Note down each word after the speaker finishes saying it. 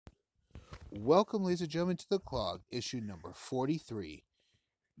Welcome, ladies and gentlemen, to the CLOG, issue number 43,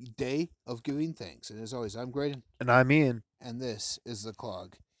 Day of Giving Thanks. And as always, I'm Graydon, And I'm Ian. and this is the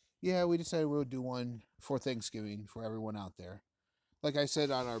CLOG. Yeah, we decided we would do one for Thanksgiving for everyone out there. Like I said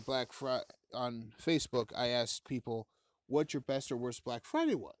on our Black Friday on Facebook, I asked people what your best or worst Black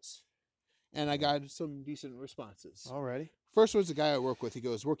Friday was, and I got some decent responses. Alrighty. First one's the guy I work with. He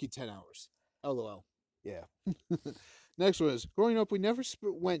goes, "Working 10 hours." LOL. Yeah. Next one is, growing up, we never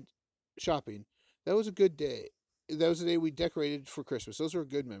went shopping. That was a good day. That was the day we decorated for Christmas. Those were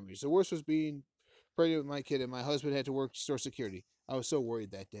good memories. The worst was being pregnant with my kid, and my husband had to work store security. I was so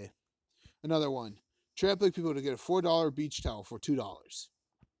worried that day. Another one, traveling people to get a $4 beach towel for $2.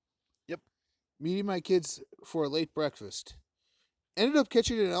 Yep. Meeting my kids for a late breakfast. Ended up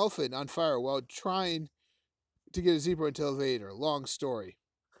catching an elephant on fire while trying to get a zebra into the elevator. Long story.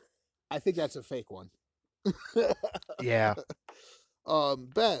 I think that's a fake one. Yeah.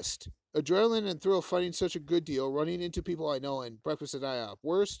 Best, adrenaline and thrill of finding such a good deal, running into people I know, and breakfast at IHOP.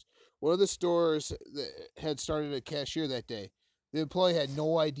 Worst, one of the stores that had started a cashier that day. The employee had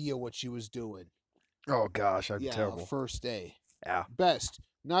no idea what she was doing. Oh gosh, that'd be Yeah, terrible. first day. Yeah. Best,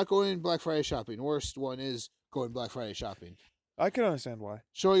 not going Black Friday shopping. Worst one is going Black Friday shopping. I can understand why.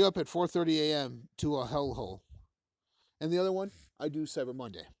 Showing up at 4:30 a.m. to a hellhole. And the other one, I do Cyber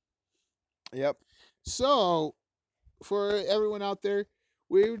Monday. Yep. So, for everyone out there,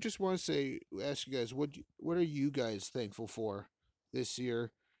 we just want to ask you guys, what are you guys thankful for this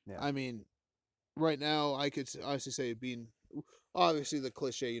year? Yeah. I mean, right now, I could honestly say being, obviously the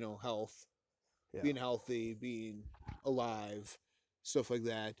cliche, health, Yeah. being healthy, being alive, stuff like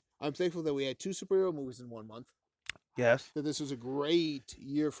that. I'm thankful that we had 2 superhero movies in 1 month. Yes. That this was a great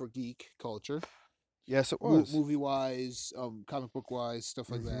year for geek culture, Yes, it was. movie wise, comic book wise, stuff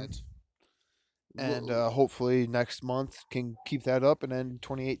like Mhm. that. And hopefully next month can keep that up and end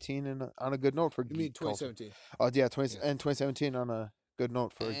 2018 on a good note for you mean geek culture. 2017? Yeah, 2017 on a good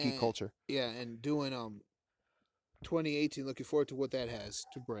note for geek culture. Yeah, and doing 2018. Looking forward to what that has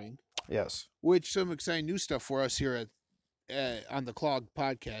to bring. Yes. Which some exciting new stuff for us here at on the CLOG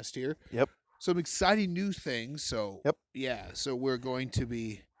podcast here. Yep. Some exciting new things. So Yep. yeah, so we're going to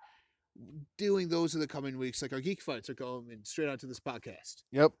be doing those in the coming weeks. Like our geek fights are going straight onto this podcast.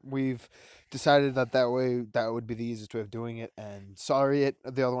 Yep, we've decided that way that would be the easiest way of doing it. And sorry,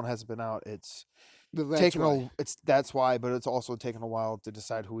 the other one hasn't been out. It's that's why, but it's also taken a while to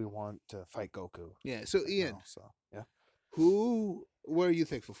decide who we want to fight Goku. Yeah. So Ian, yeah, what are you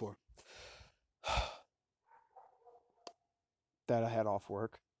thankful for? That I had off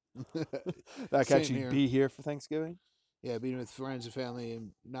work. That I could Same actually here. be here for Thanksgiving. Yeah, being with friends and family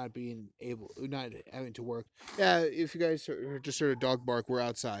and not having to work. Yeah, if you guys just heard a dog bark, we're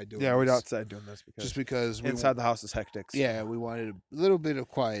outside doing. Yeah, this. we're outside doing this because inside the house is hectic. So. Yeah, we wanted a little bit of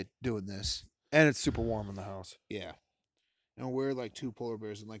quiet doing this, and it's super warm in the house. Yeah, and we're like 2 polar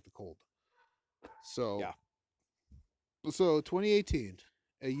bears and like the cold. So yeah. So 2018,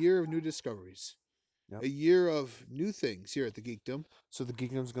 a year of new discoveries. Yep. A year of new things here at the Geekdom. So the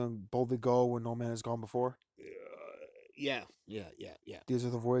Geekdom's going to boldly go where no man has gone before? Yeah. These are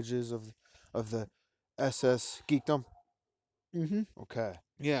the voyages of the SS Geekdom? Mm-hmm. Okay.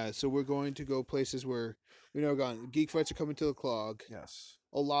 Yeah, so we're going to go places where we've never gone. Geek Fights are coming to the CLOG. Yes.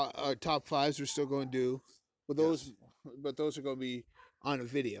 A lot. Our top 5s we're still going to do. But those are going to be on a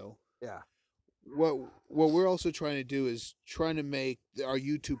video. Yeah. What we're also trying to do is trying to make our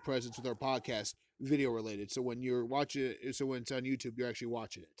YouTube presence with our podcast video related. So when you're watching it, so when it's on YouTube, you're actually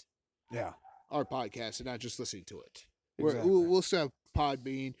watching it. Yeah. Our podcast and not just listening to it. Exactly. We'll still have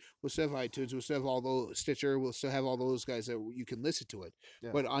Podbean, we'll still have iTunes, we'll still have all those Stitcher, we'll still have all those guys that you can listen to it. Yeah.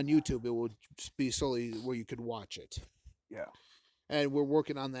 But on YouTube, it will be solely where you can watch it. Yeah. And we're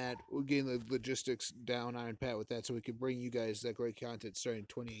working on that. We're getting the logistics down on pat with that, so we can bring you guys that great content starting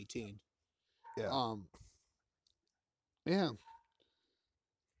 2018. Yeah. Yeah.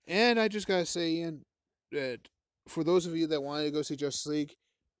 And I just gotta say, Ian, that for those of you that wanted to go see Justice League,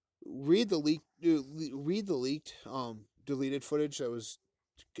 read the leaked deleted footage that was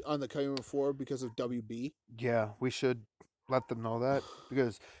on the cutting room floor because of WB. Yeah, we should let them know that,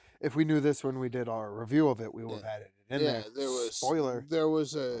 because if we knew this when we did our review of it, we would have added it in there. There was spoiler. There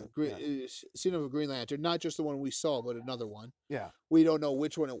was a scene of a Green Lantern, not just the one we saw, but another one. Yeah, we don't know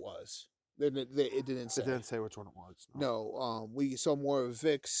which one it was. It didn't say. It didn't say which one it was. No, we saw more of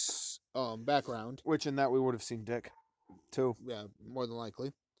Vic's background. Which in that we would have seen Dick, too. Yeah, more than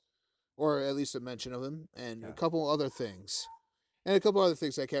likely, or at least a mention of him, and a couple other things. And a couple other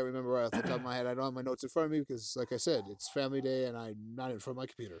things I can't remember right off the top of my head. I don't have my notes in front of me because, like I said, it's family day and I'm not in front of my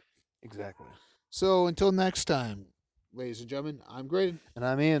computer. Exactly. So until next time, Ladies and gentlemen, I'm Graydon. And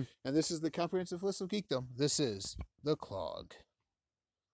I'm Ian. And this is the comprehensive list of geekdom. This is the CLOG.